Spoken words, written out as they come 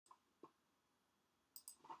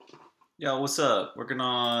Yo, what's up? Working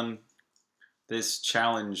on this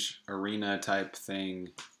challenge arena type thing.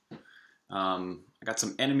 I got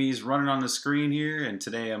some enemies running on the screen here, and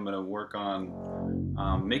today I'm going to work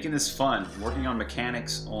on making this fun. Working on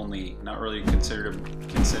mechanics only, not really considering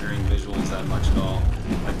visuals that much at all.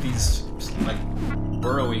 Like these,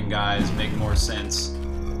 burrowing guys make more sense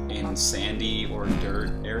in sandy or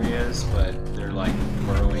dirt areas, but they're like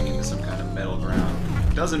burrowing into some kind of metal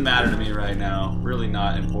ground. Doesn't matter to me right now. Really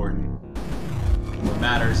not important. What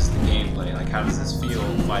matters is the gameplay. Like, how does this feel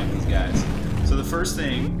fighting these guys? So the first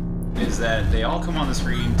thing is that they all come on the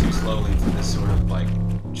screen too slowly for this sort of like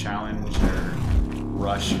challenge or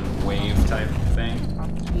rush wave type thing.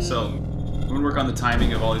 So I'm gonna work on the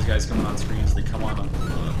timing of all these guys coming on screen so they come on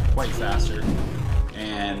quite faster,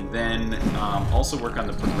 and then also work on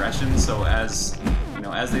the progression. So as you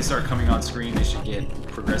know, as they start coming on screen, they should get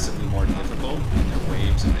progressively more difficult in their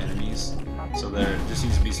waves of enemies. So there just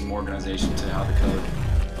needs to be some organization to how the code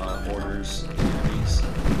orders enemies.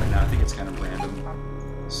 Right now I think it's kind of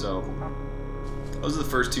random. So those are the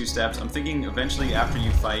first two steps. I'm thinking eventually after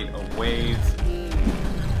you fight a wave,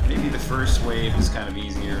 maybe the first wave is kind of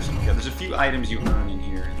easier or something like that. There's a few items you earn in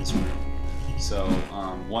here in this room. So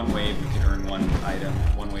one wave you could earn one item,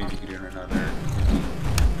 one wave you could earn another.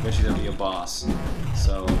 Eventually there'll be a boss.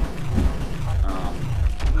 So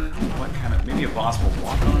what kind of, maybe a boss will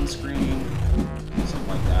walk on screen, something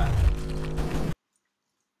like that.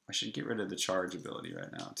 I should get rid of the charge ability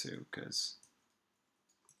right now too, because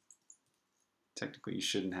technically you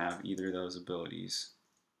shouldn't have either of those abilities.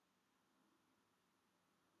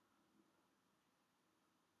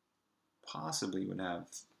 Possibly would have,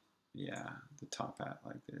 yeah, the top hat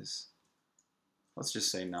like this. Let's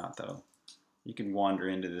just say not though. You can wander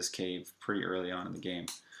into this cave pretty early on in the game.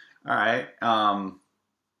 Alright,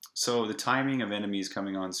 so the timing of enemies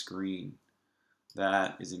coming on screen,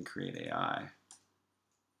 that is in Create AI.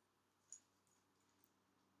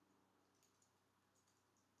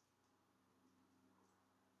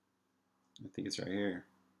 I think it's right here.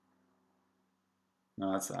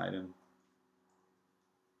 No, that's the item.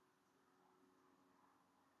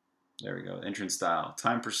 There we go. Entrance style.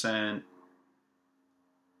 Time percent.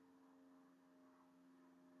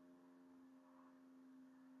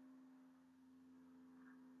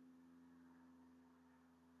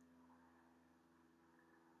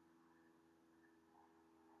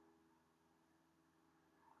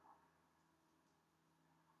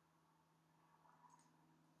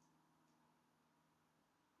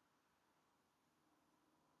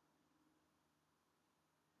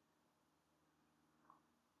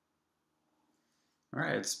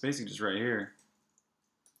 Alright, it's basically just right here.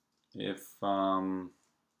 If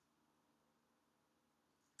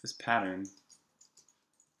this pattern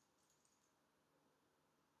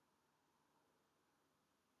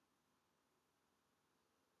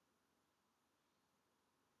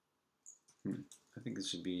I think this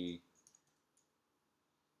should be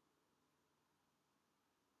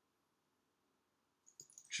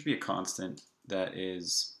a constant that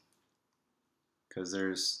is, because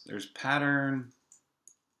there's pattern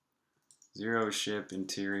 0 ship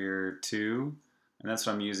interior 2, and that's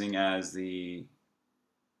what I'm using as the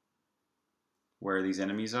where these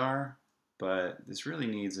enemies are, but this really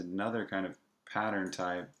needs another kind of pattern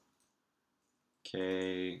type.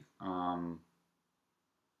 Okay,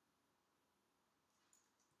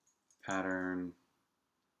 pattern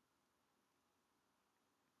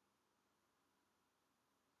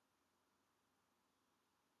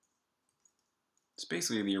it's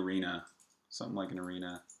basically the arena, something like an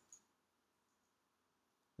arena.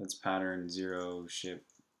 That's pattern 0 ship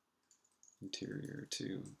interior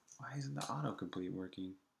 2. Why isn't the autocomplete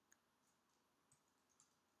working?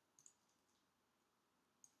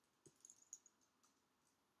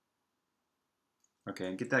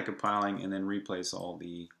 Okay, get that compiling and then replace all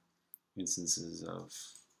the instances of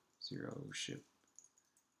 0 ship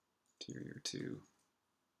interior 2.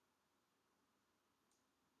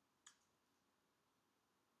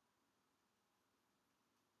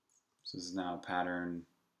 So this is now pattern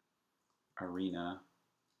arena.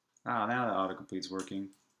 Ah, now the autocomplete's working.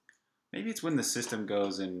 Maybe it's when the system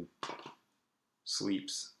goes and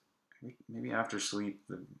sleeps. Maybe after sleep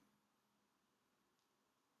the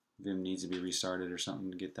Vim needs to be restarted or something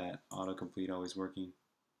to get that autocomplete always working.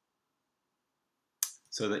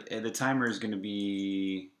 So the timer is going to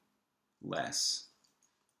be less.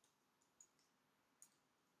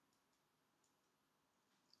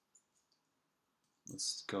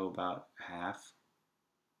 Let's go about half.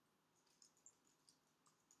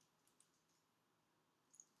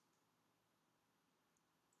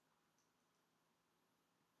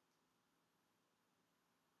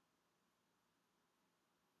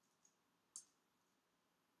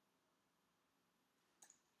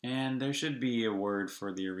 And there should be a word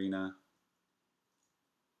for the arena.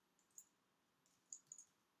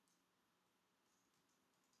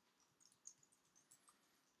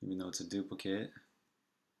 Even though it's a duplicate.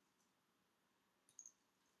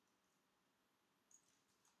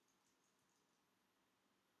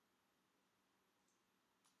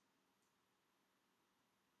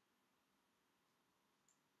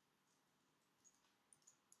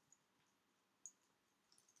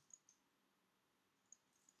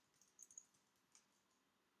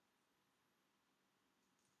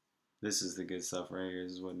 This is the good stuff right here.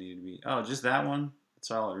 This is what needed to be. Oh, just that one? That's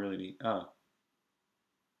all it really needs. Oh.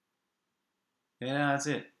 Yeah, that's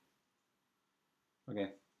it. Okay.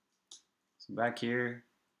 So back here.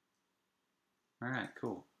 Alright,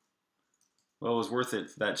 cool. Well, it was worth it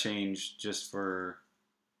for that change just for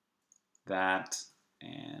that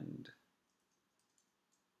and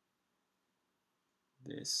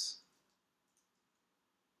this.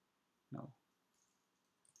 No.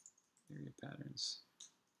 Area patterns.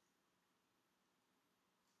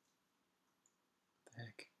 What the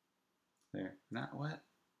heck? There. Not what?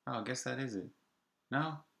 Oh, I guess that is it.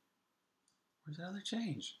 No? Where's the other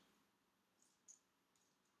change?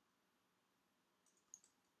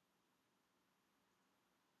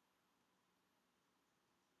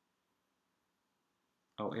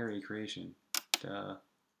 Oh, area creation. Duh.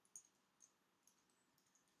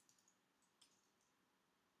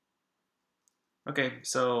 Okay,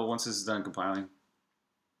 so once this is done compiling,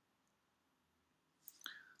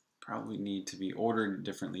 probably need to be ordered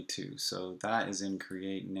differently too. So that is in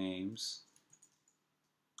create names.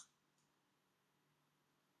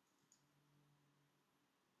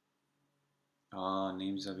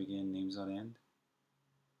 Names.begin, names.end.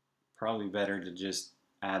 Probably better to just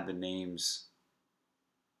add the names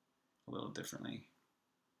a little differently.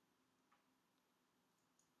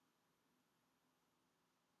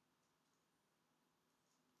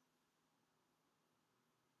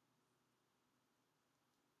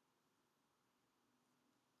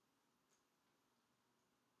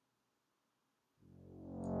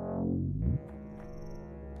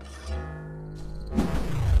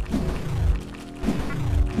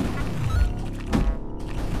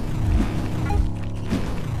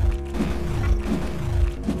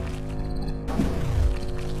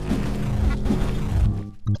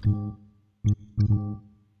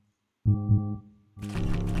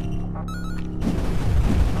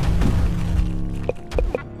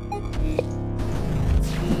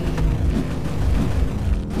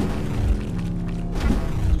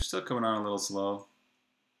 Still coming on a little slow.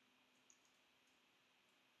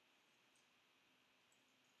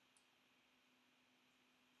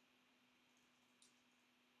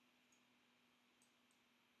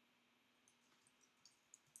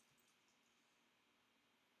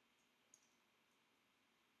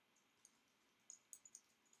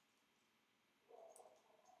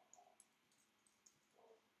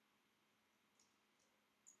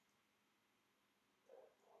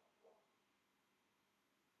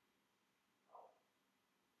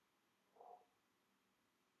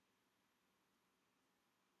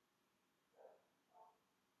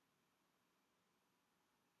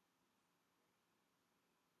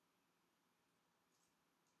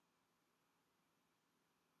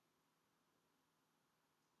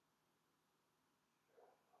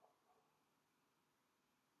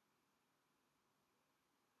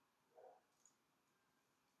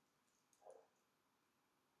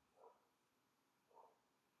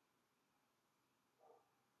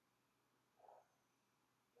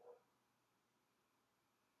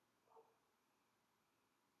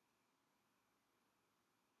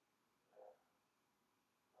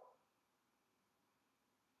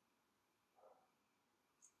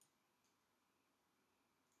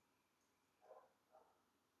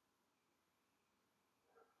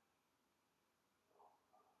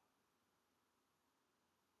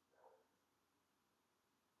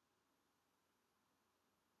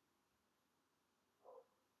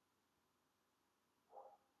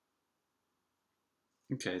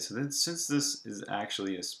 Okay, so then since this is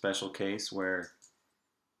actually a special case where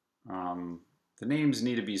the names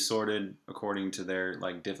need to be sorted according to their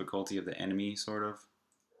like difficulty of the enemy, sort of.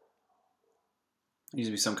 It needs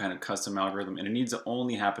to be some kind of custom algorithm, and it needs to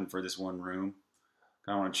only happen for this one room.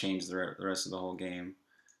 I don't want to change the rest of the whole game.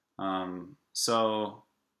 So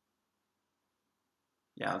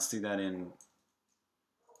yeah, let's do that in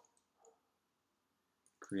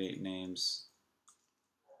create names.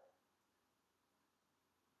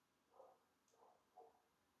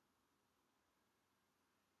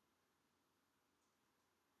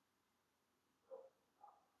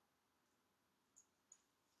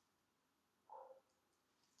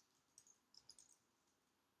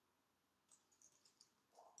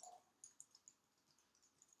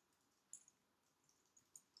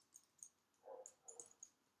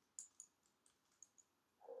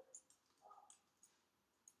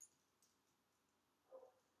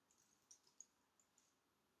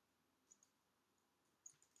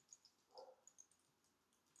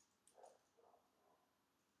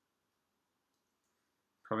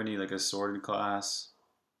 Probably need like a sorted class.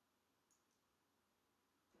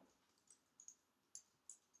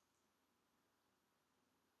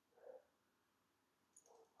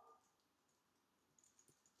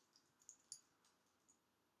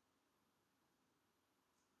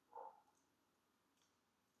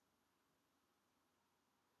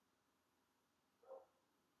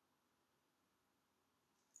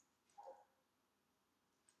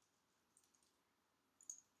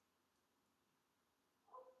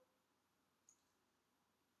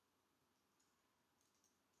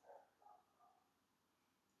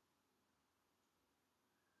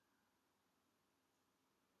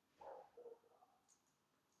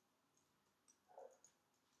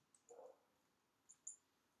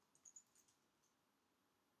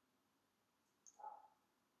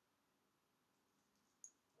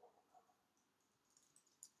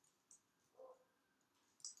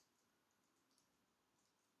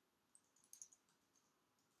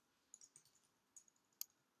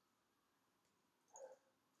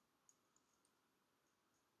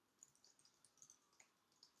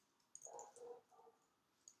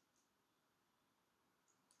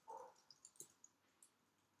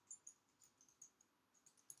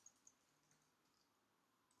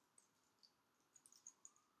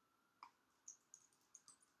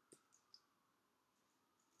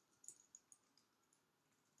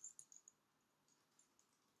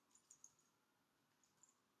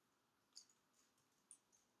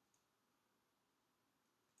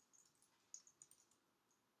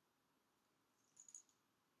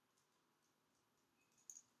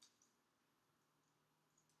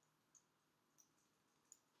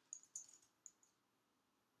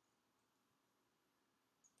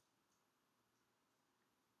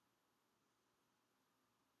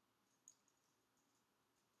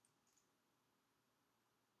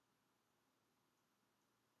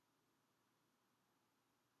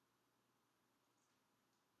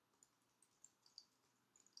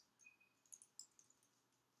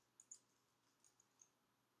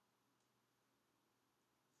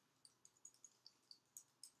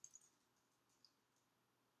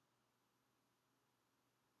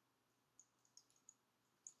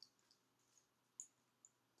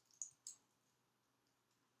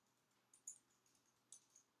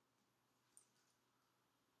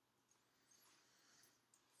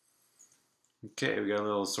 Okay, we got a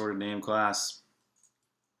little sorted name class.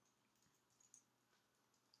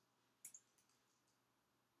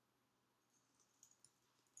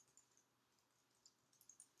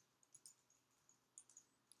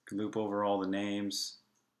 Loop over all the names.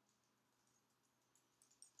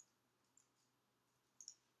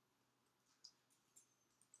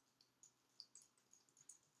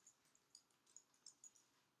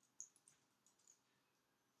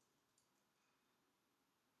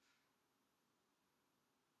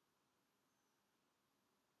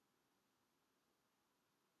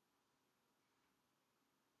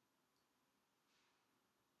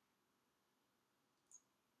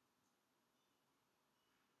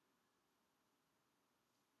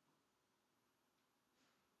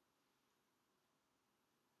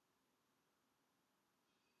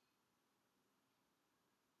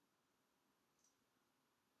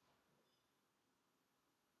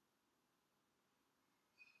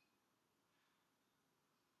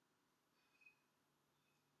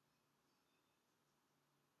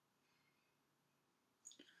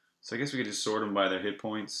 So I guess we could just sort them by their hit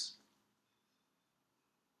points.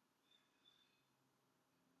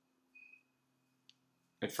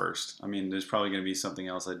 At first. I mean, there's probably going to be something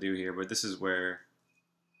else I do here, but this is where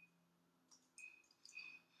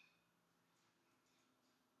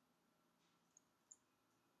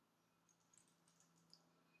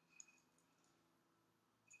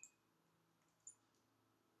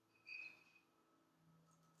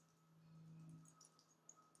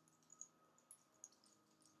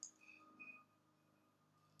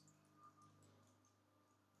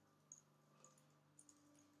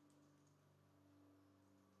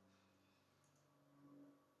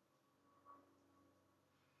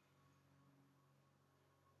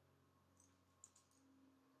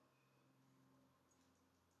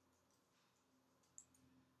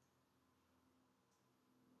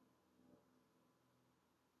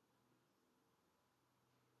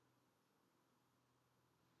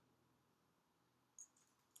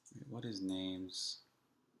what is names?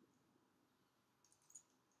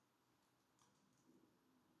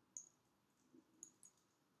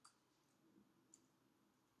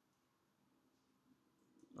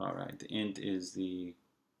 All right, the int is the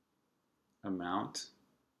amount,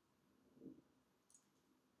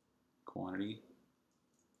 quantity.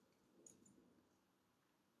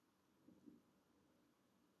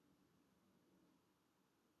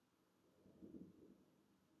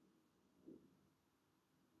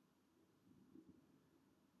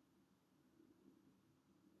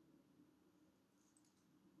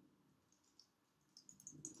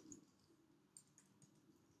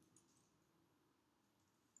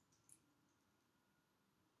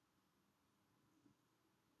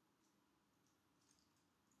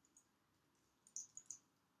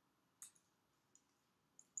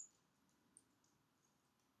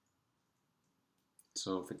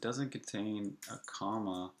 So if it doesn't contain a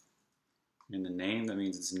comma in the name, that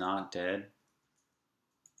means it's not dead.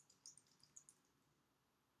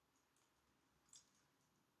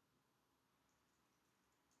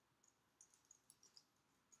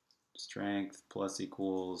 Strength plus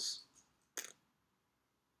equals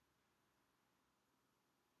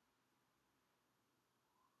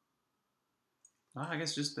I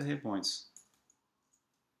guess just the hit points.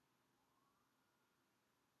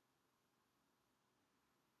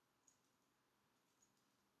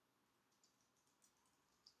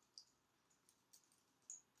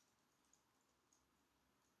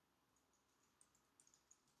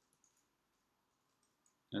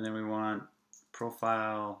 And then we want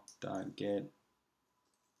profile.get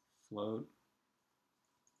float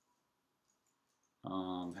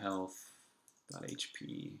health.hp.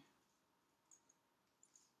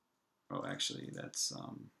 Oh, actually, that's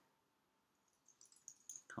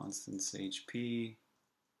constants HP.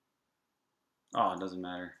 Oh, it doesn't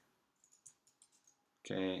matter.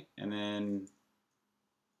 Okay, and then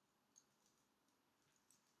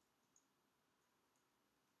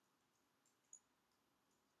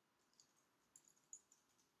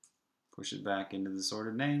push it back into the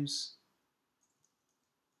sorted names.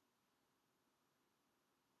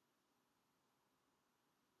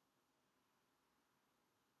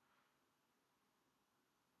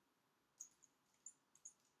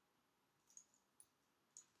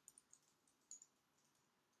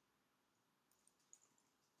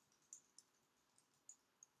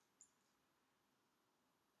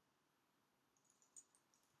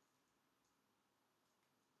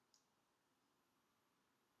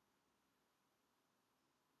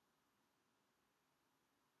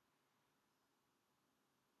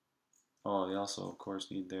 Oh, they also, of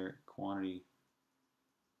course, need their quantity.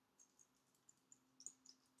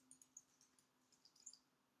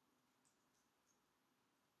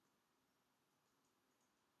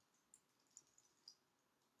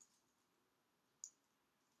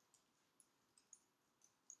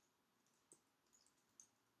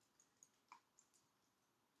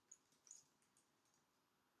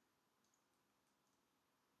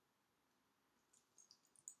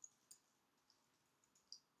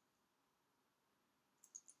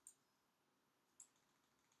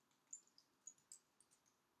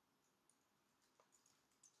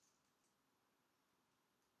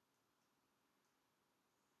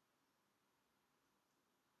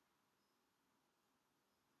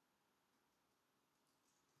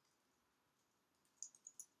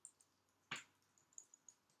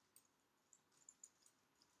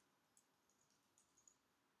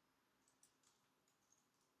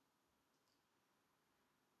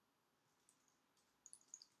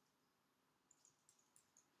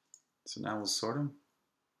 So now we'll sort them.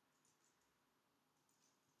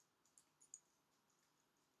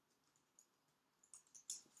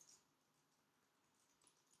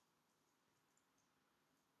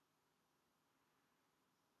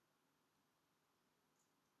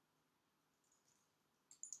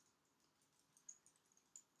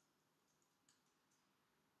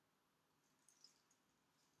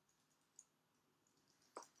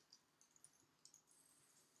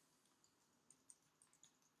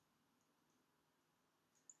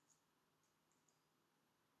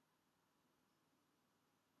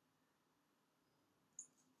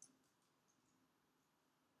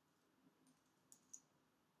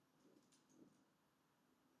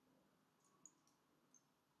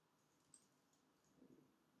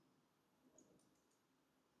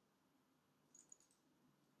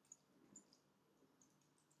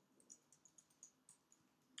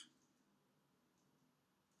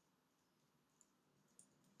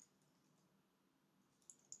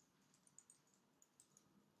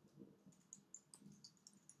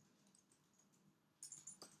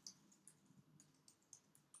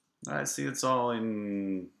 I see it's all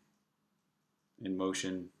in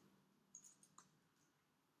motion.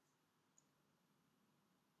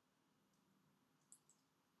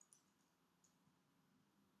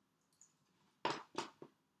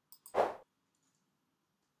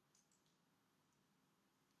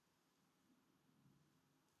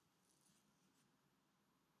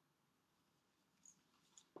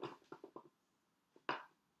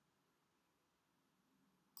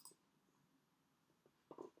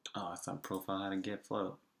 Oh, I thought profile had to get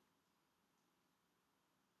float.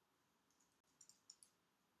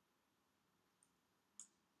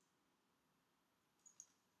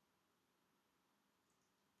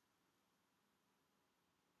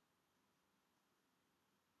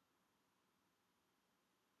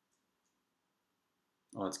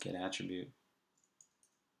 Oh, let's get attribute.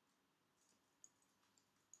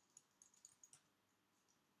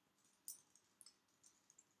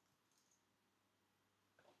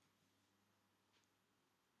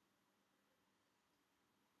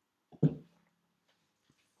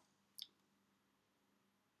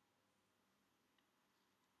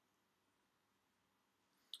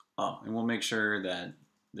 Oh, and we'll make sure that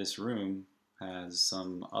this room has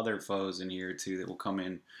some other foes in here too that will come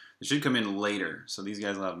in. They should come in later. So these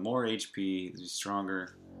guys will have more HP, they'll be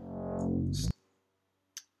stronger.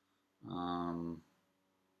 Um,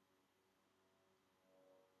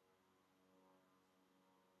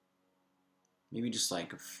 maybe just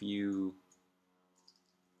like a few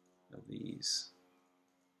of these.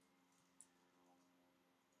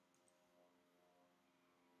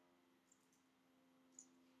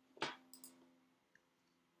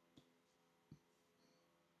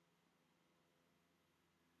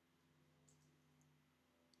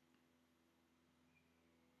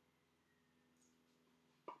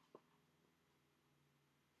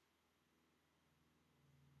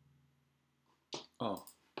 Oh.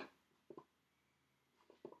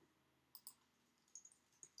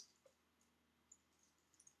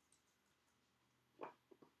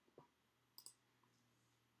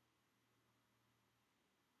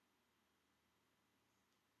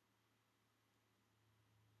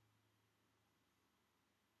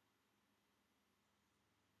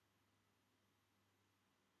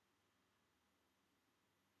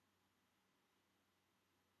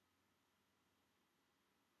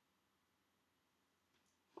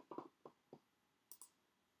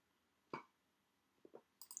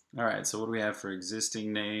 All right, so what do we have for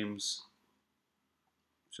existing names?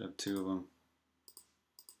 Should have two of them.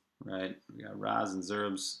 Right, we got Raz and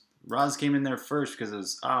Zerbs. Raz came in there first because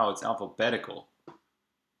it's alphabetical.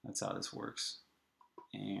 That's how this works.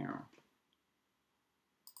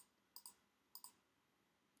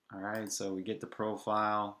 All right, so we get the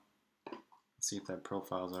profile. Let's see if that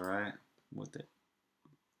profile's all right with it.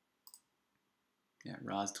 Yeah,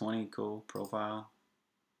 Raz 20, cool profile.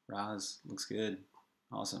 Raz looks good,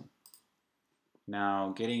 awesome.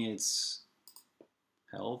 Now getting its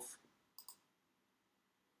health.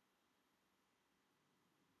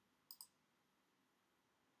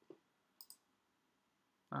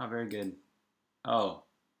 Oh, very good. Oh,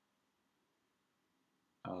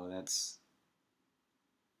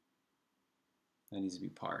 that needs to be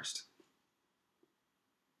parsed.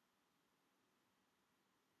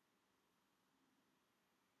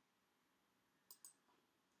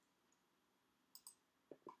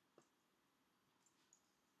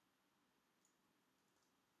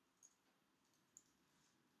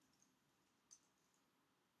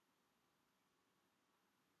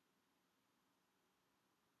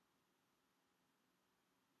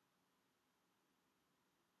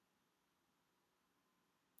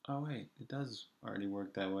 Oh wait, it does already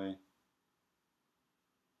work that way.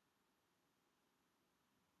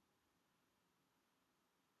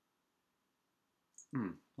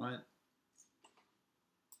 What?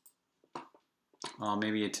 Oh,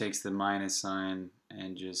 maybe it takes the minus sign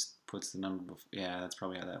and just puts the number before. Yeah, that's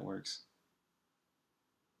probably how that works.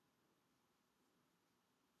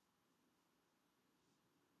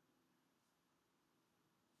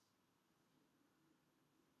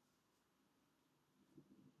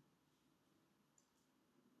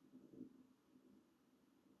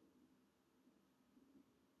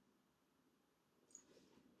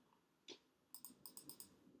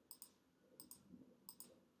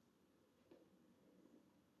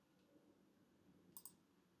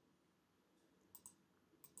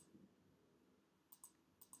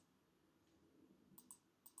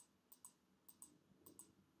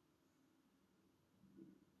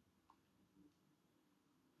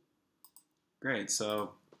 Great,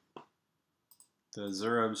 so the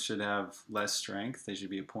Zerubs should have less strength. They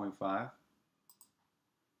should be at 0.5.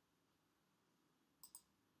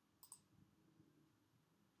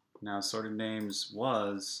 Now, sorted names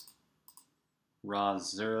was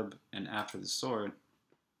Raz, Zerub, and after the sort.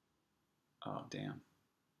 Oh, damn.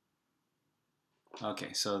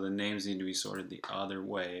 Okay, so the names need to be sorted the other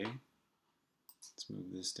way. Let's move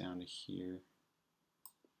this down to here.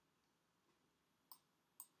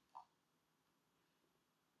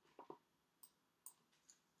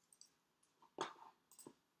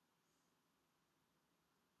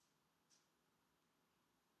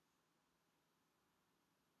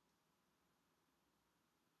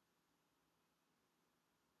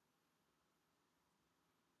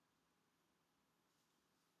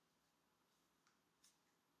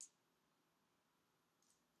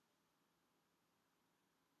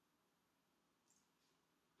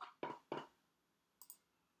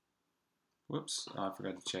 Whoops, oh, I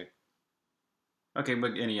forgot to check. Okay,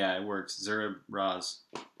 but and yeah, it works. Zerub, Raz.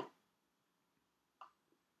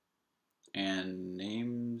 And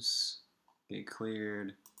names get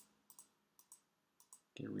cleared,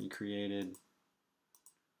 get recreated.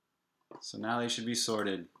 So now they should be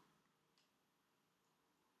sorted.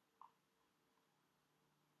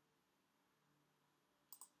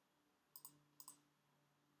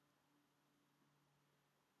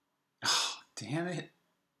 Damn it.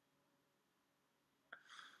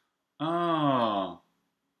 Oh.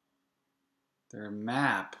 Their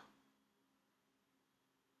map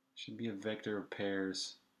should be a vector of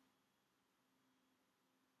pairs.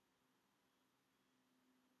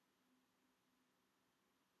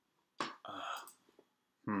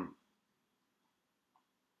 Hmm.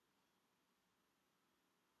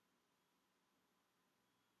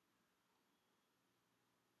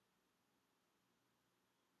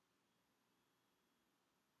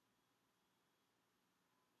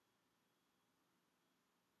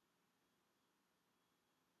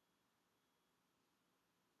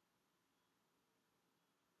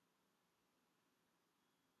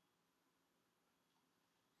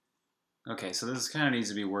 Okay, so this kind of needs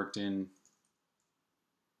to be worked in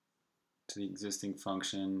to the existing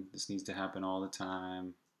function. This needs to happen all the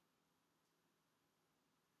time.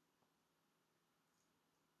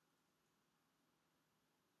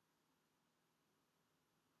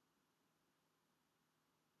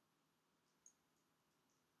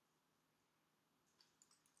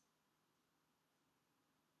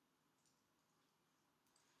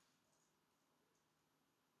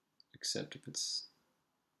 Except if it's,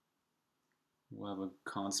 we'll have a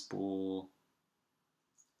const bool.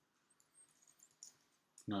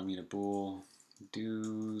 No, I mean a bool.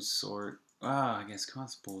 Do sort. I guess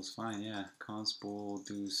const bool is fine. Yeah, const bool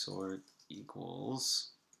do sort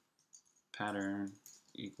equals pattern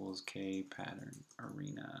equals k pattern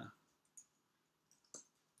arena.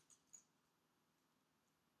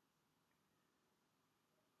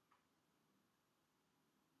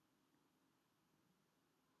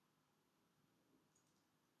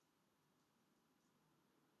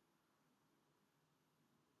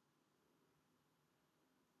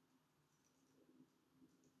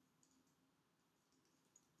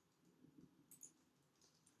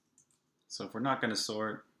 So if we're not going to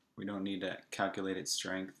sort, we don't need to calculate its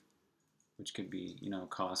strength, which could be,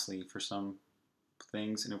 costly for some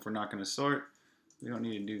things. And if we're not going to sort, we don't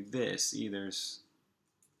need to do this either.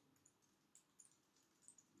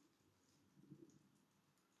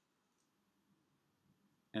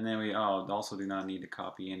 And then we also do not need to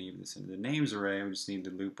copy any of this into the names array. We just need to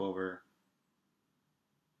loop over.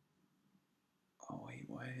 Oh wait,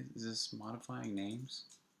 why is this modifying names?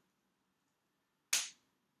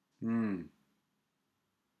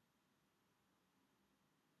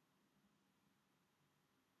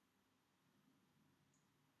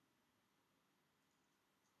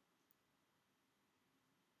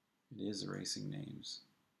 It is erasing names.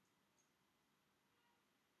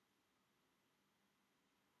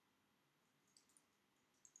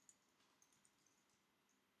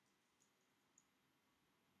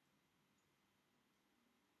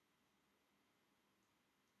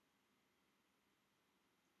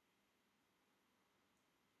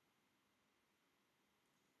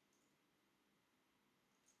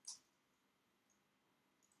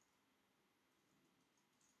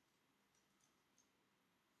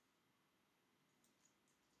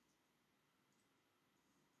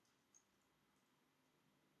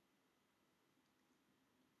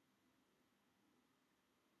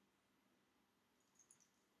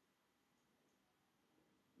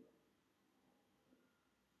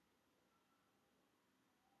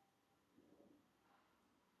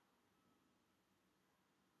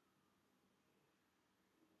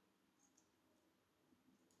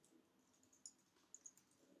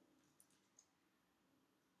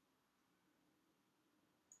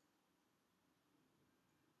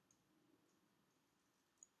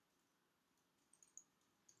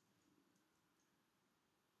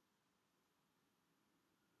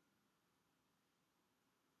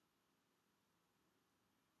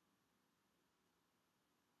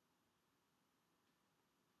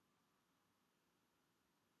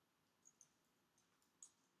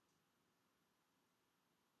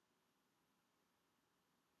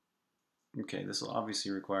 Okay, this will obviously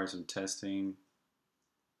require some testing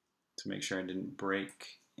to make sure I didn't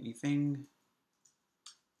break anything.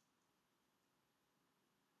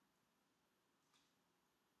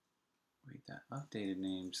 Wait, that updated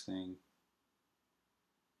names thing.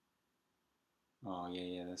 Oh,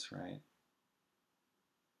 yeah, that's right.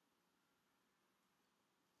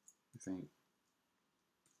 I think.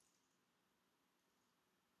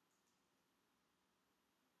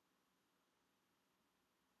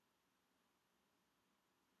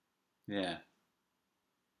 Yeah.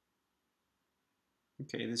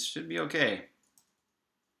 Okay, this should be okay.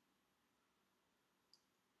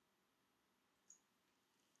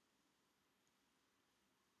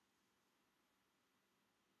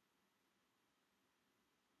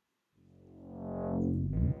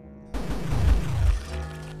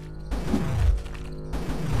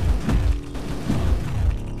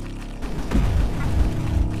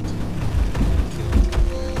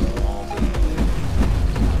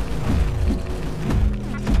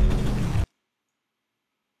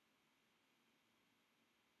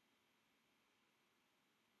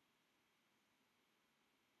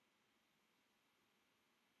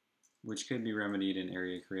 which could be remedied in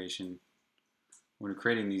area creation. When we're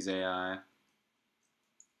creating these AI,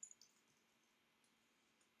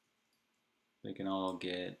 they can all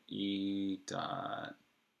get E dot,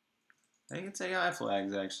 I think it's AI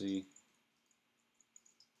flags actually.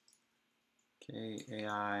 Okay,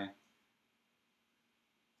 AI.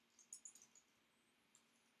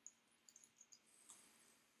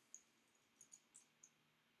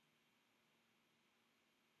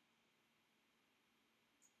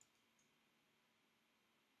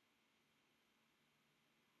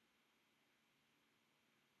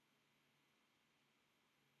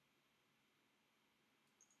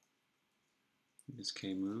 This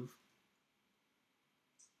K move.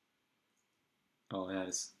 Oh, yeah,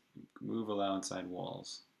 it's move allow inside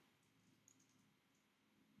walls.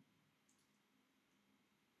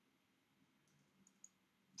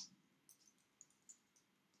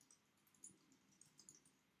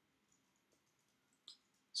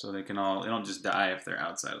 So they don't just die if they're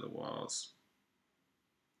outside of the walls.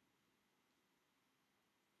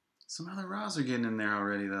 Some other raws are getting in there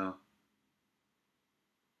already though.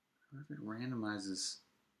 What if it randomizes?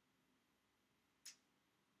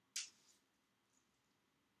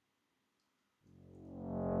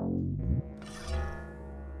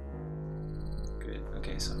 Good.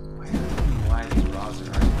 Okay, so why these raws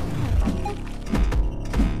are already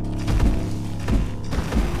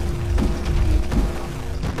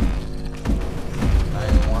I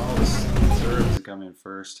want all the serves to come in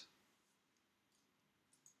first.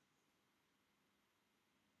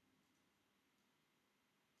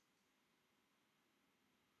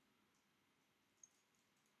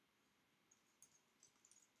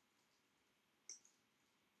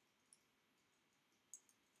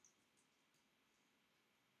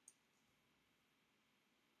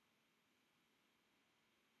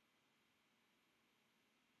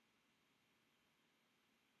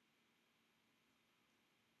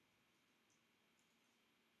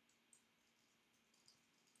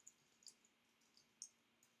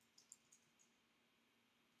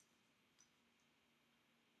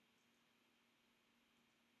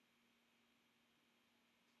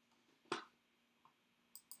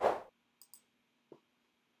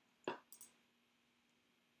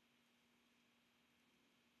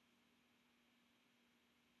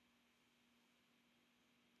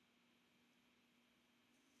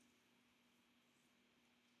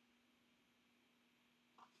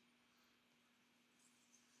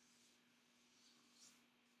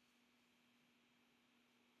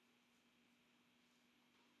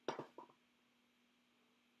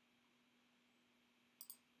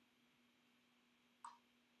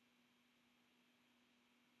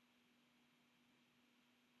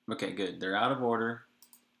 Okay, good. They're out of order.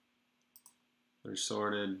 They're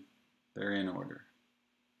sorted. They're in order.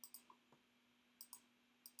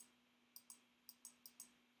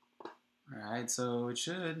 Alright, so it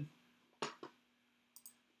should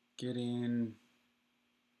get in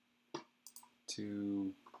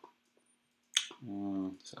to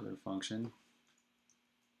this other function.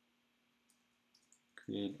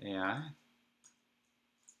 Create AI.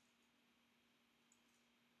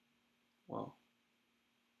 Whoa.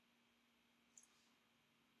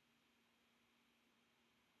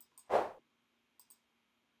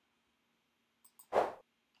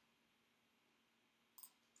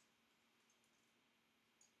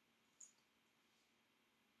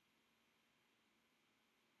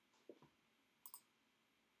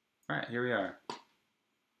 Alright, here we are.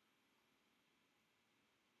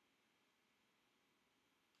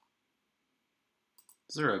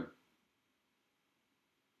 Zerub.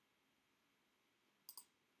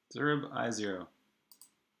 Zerub I0.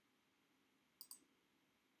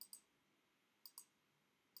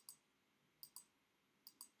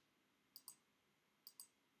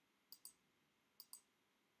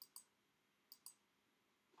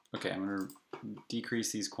 Okay, I'm going to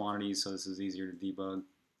decrease these quantities so this is easier to debug.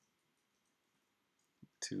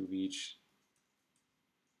 2 of each.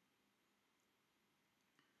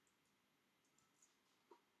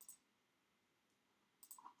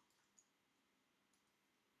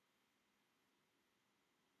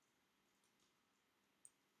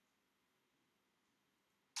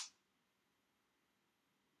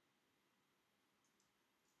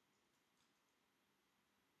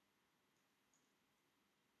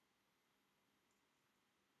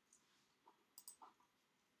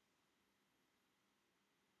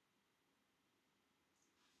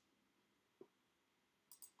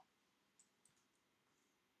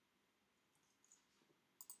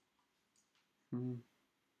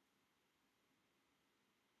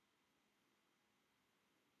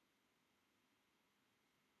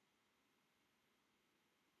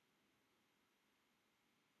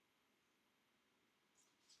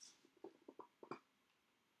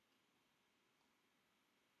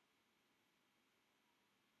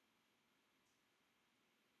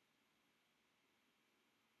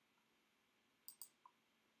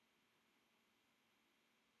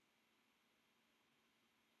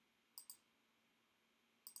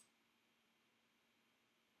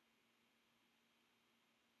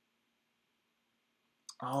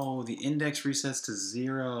 Oh, the index resets to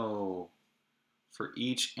 0 for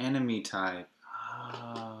each enemy type.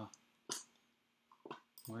 Ah,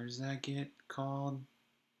 where does that get called?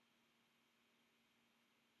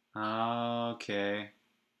 Okay.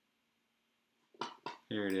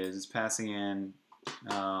 Here it is. It's passing in.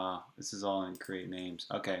 This is all in create names.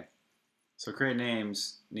 Okay. So create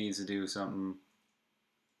names needs to do something.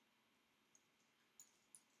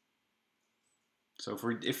 So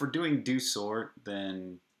if we're doing do sort,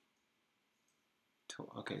 then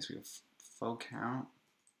okay, so we have faux count.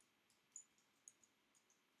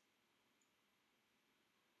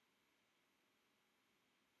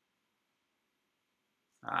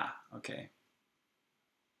 Okay.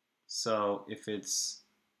 So if it's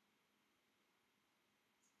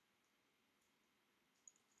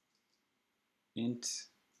int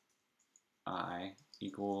I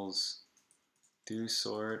equals do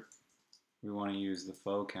sort, we want to use the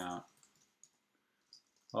faux count.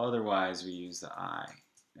 Otherwise, we use the I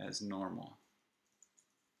as normal.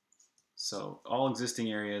 So all existing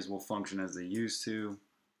areas will function as they used to,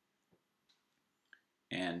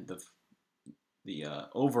 and the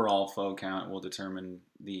overall faux count will determine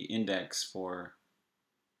the index for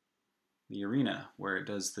the arena where it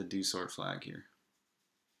does the do sort flag here.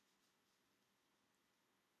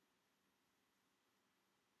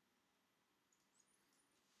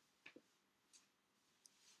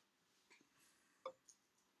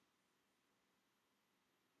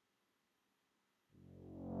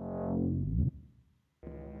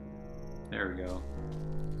 There we go.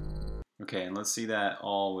 Okay, and let's see that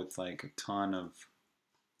all with like a ton of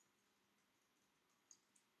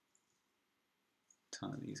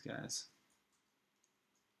these guys.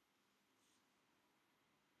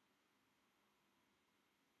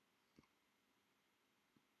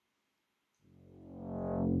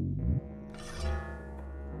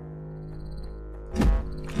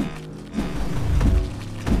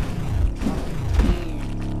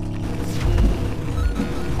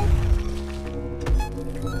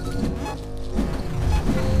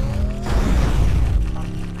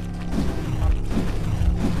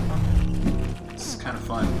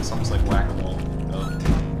 It's almost like whack-a-mole, though.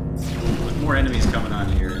 With more enemies coming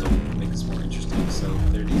on here, it'll make this more interesting. So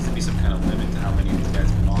there needs to be some kind of limit to how many of these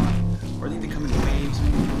guys come on. Or they come in waves,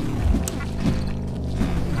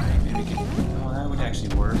 Alright, maybe we can... Oh, that would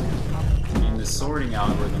actually work. In the sorting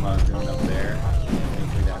algorithm I was doing up there,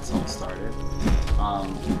 thankfully that's all started.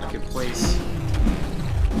 I could place,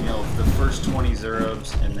 you know, the first 20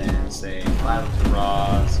 zeros and then say 5 of the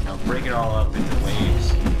raws, you know, break it all up into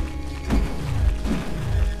waves.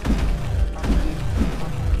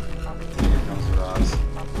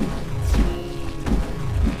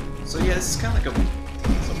 So yeah, this is kind of like a,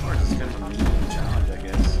 so far this is kind of a medium challenge, I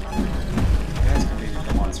guess. You guys can maybe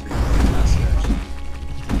come on screen really faster, actually.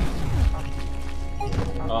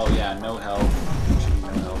 Oh yeah, no health. There should be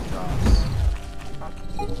no health drops.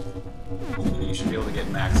 You should be able to get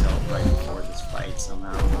max health right before this fight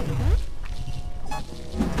somehow.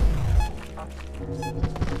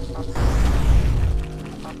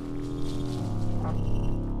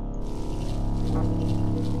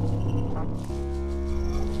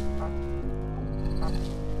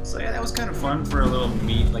 So yeah, that was kind of fun for a little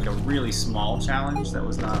like a really small challenge that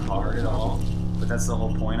was not hard at all. But that's the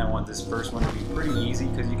whole point. I want this first one to be pretty easy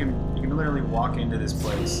because you can literally walk into this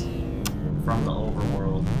place from the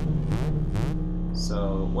overworld.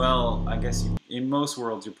 So, well, I guess in most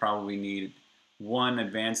worlds you probably need one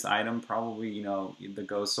advanced item, probably, you know, the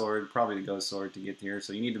ghost sword, to get here.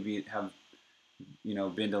 So you need to have, you know,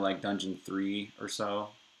 been to like dungeon 3 or so.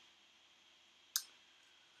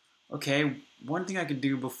 Okay, one thing I could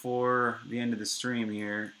do before the end of the stream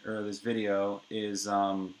here, or this video, is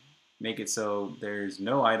make it so there's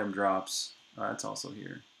no item drops. That's also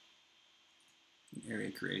here. Area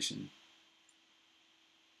creation.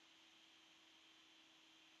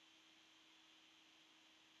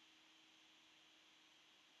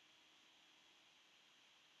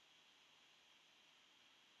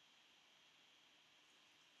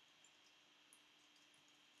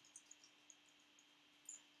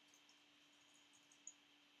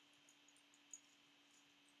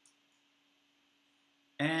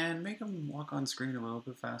 And make them walk on screen a little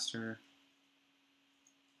bit faster.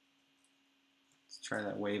 Let's try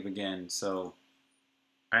that wave again. So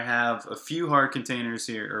I have a few heart containers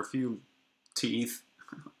here, or a few teeth.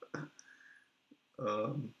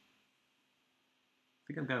 I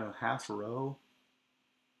think I've got a half row.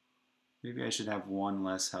 Maybe I should have one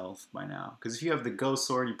less health by now. Because if you have the ghost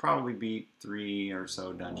sword, you probably beat 3 or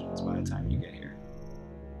so dungeons by the time you get here.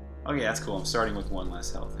 Okay, that's cool. I'm starting with one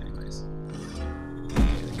less health anyways. Okay,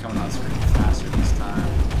 the coming on screen faster this time.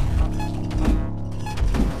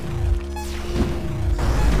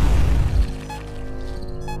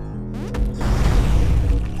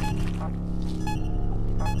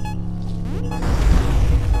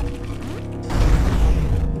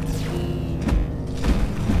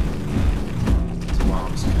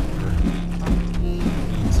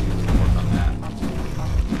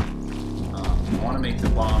 Make the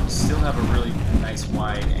bombs still have a really nice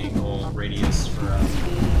wide angle radius for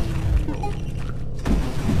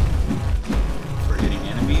hitting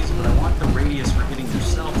enemies, but I want the radius for hitting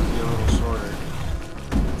yourself to be a little shorter.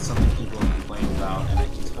 That's something people have complained about, and I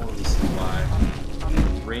can totally see why.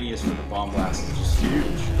 The radius for the bomb blast is just huge.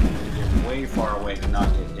 You get way far away to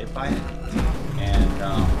not get hit by it, and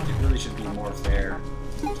it really should be more fair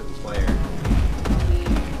to the player.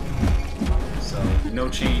 So no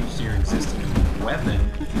change to your existing weapon.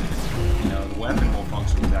 You know, the weapon will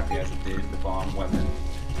function exactly as it did, the bomb weapon.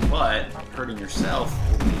 But hurting yourself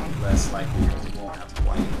will be less likely because you won't have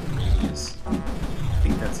quite the radius. I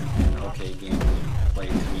think that's an okay gameplay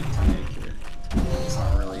tweak to make here. It's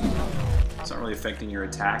not really affecting your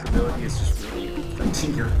attack ability, it's just really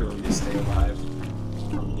affecting your ability to stay alive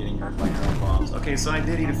from getting hurt by your own bombs. Okay, so I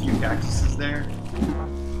did eat a few cactuses there.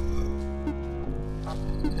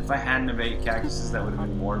 If I hadn't have ate cactuses, that would have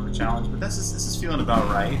been more of a challenge, but this is feeling about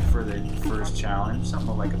right for the first challenge. Something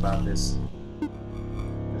I like about this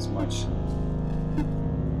much.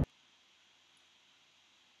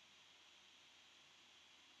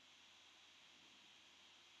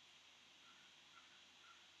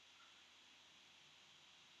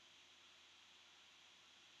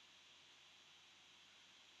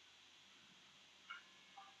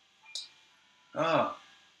 Oh,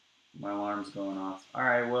 my alarm's going off.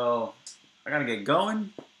 Alright, well, I gotta get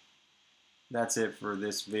going. That's it for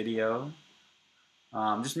this video.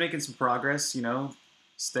 Just making some progress, you know,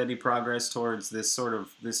 steady progress towards this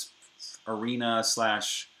arena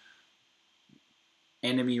slash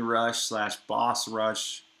enemy rush slash boss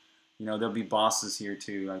rush. You know, there'll be bosses here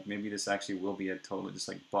too. Like maybe this actually will be a total just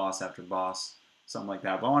like boss after boss, something like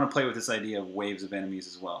that. But I want to play with this idea of waves of enemies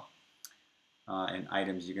as well. And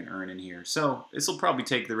items you can earn in here. So this will probably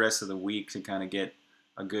take the rest of the week to kind of get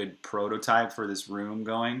a good prototype for this room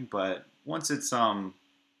going. But once it's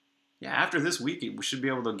after this week, we should be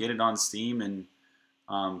able to get it on Steam and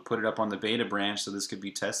put it up on the beta branch so this could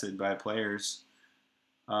be tested by players.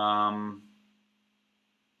 That's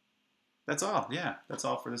all. Yeah, that's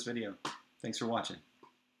all for this video. Thanks for watching.